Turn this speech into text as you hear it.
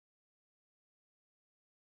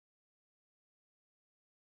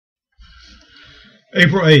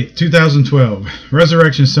April 8th, 2012,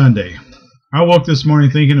 Resurrection Sunday. I woke this morning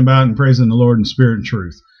thinking about and praising the Lord in spirit and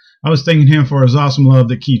truth. I was thanking Him for His awesome love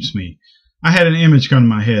that keeps me. I had an image come to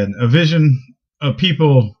my head, a vision of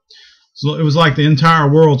people. So it was like the entire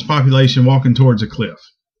world's population walking towards a cliff.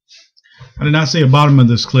 I did not see the bottom of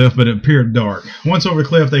this cliff, but it appeared dark. Once over the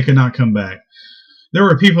cliff, they could not come back. There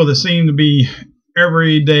were people that seemed to be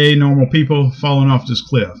everyday, normal people falling off this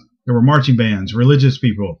cliff. There were marching bands, religious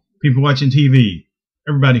people, people watching TV,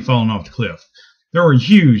 everybody falling off the cliff. There were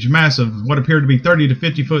huge, massive, what appeared to be 30 to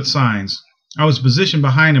 50-foot signs. I was positioned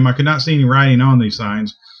behind them. I could not see any writing on these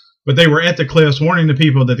signs, but they were at the cliffs, warning the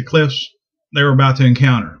people that the cliffs they were about to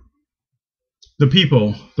encounter. The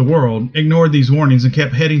people, the world, ignored these warnings and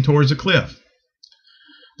kept heading towards the cliff.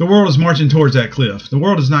 The world is marching towards that cliff. The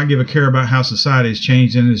world does not give a care about how society has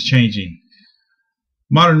changed and is changing.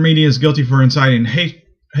 Modern media is guilty for inciting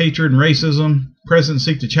hatred and racism. Presidents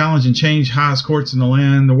seek to challenge and change highest courts in the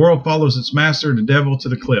land. The world follows its master, the devil, to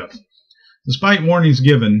the cliff. Despite warnings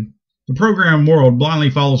given, the programmed world blindly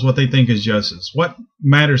follows what they think is justice, what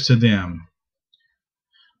matters to them.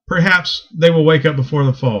 Perhaps they will wake up before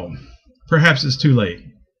the fall. Perhaps it's too late.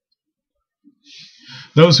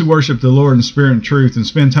 Those who worship the Lord in spirit and truth and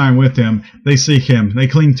spend time with Him, they seek Him, they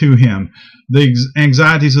cling to Him. The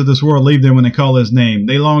anxieties of this world leave them when they call His name.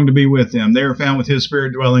 They long to be with Him. They are found with His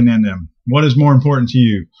Spirit dwelling in them. What is more important to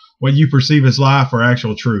you? What you perceive as life or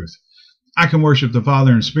actual truth? I can worship the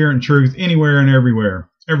Father in spirit and truth anywhere and everywhere,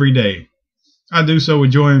 every day. I do so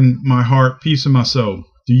with joy in my heart, peace in my soul.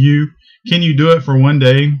 Do you? Can you do it for one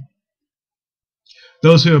day?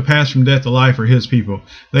 Those who have passed from death to life are His people.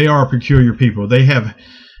 They are a peculiar people. They have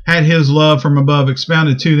had His love from above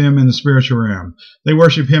expounded to them in the spiritual realm. They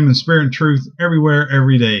worship Him in spirit and truth everywhere,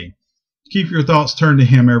 every day. Keep your thoughts turned to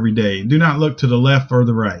Him every day. Do not look to the left or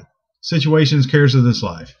the right. Situations, cares of this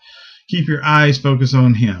life. Keep your eyes focused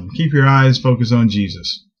on Him. Keep your eyes focused on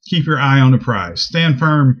Jesus. Keep your eye on the prize. Stand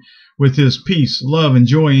firm with His peace, love, and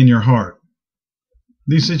joy in your heart.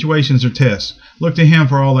 These situations are tests. Look to Him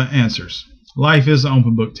for all the answers. Life is an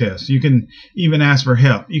open book test. You can even ask for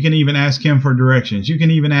help. You can even ask Him for directions. You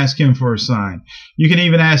can even ask Him for a sign. You can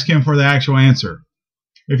even ask Him for the actual answer.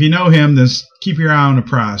 If you know Him, then keep your eye on the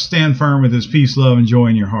prize. Stand firm with His peace, love, and joy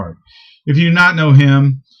in your heart. If you do not know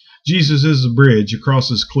Him, Jesus is the bridge across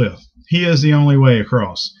this cliff. He is the only way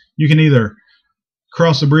across. You can either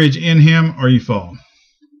cross the bridge in Him or you fall.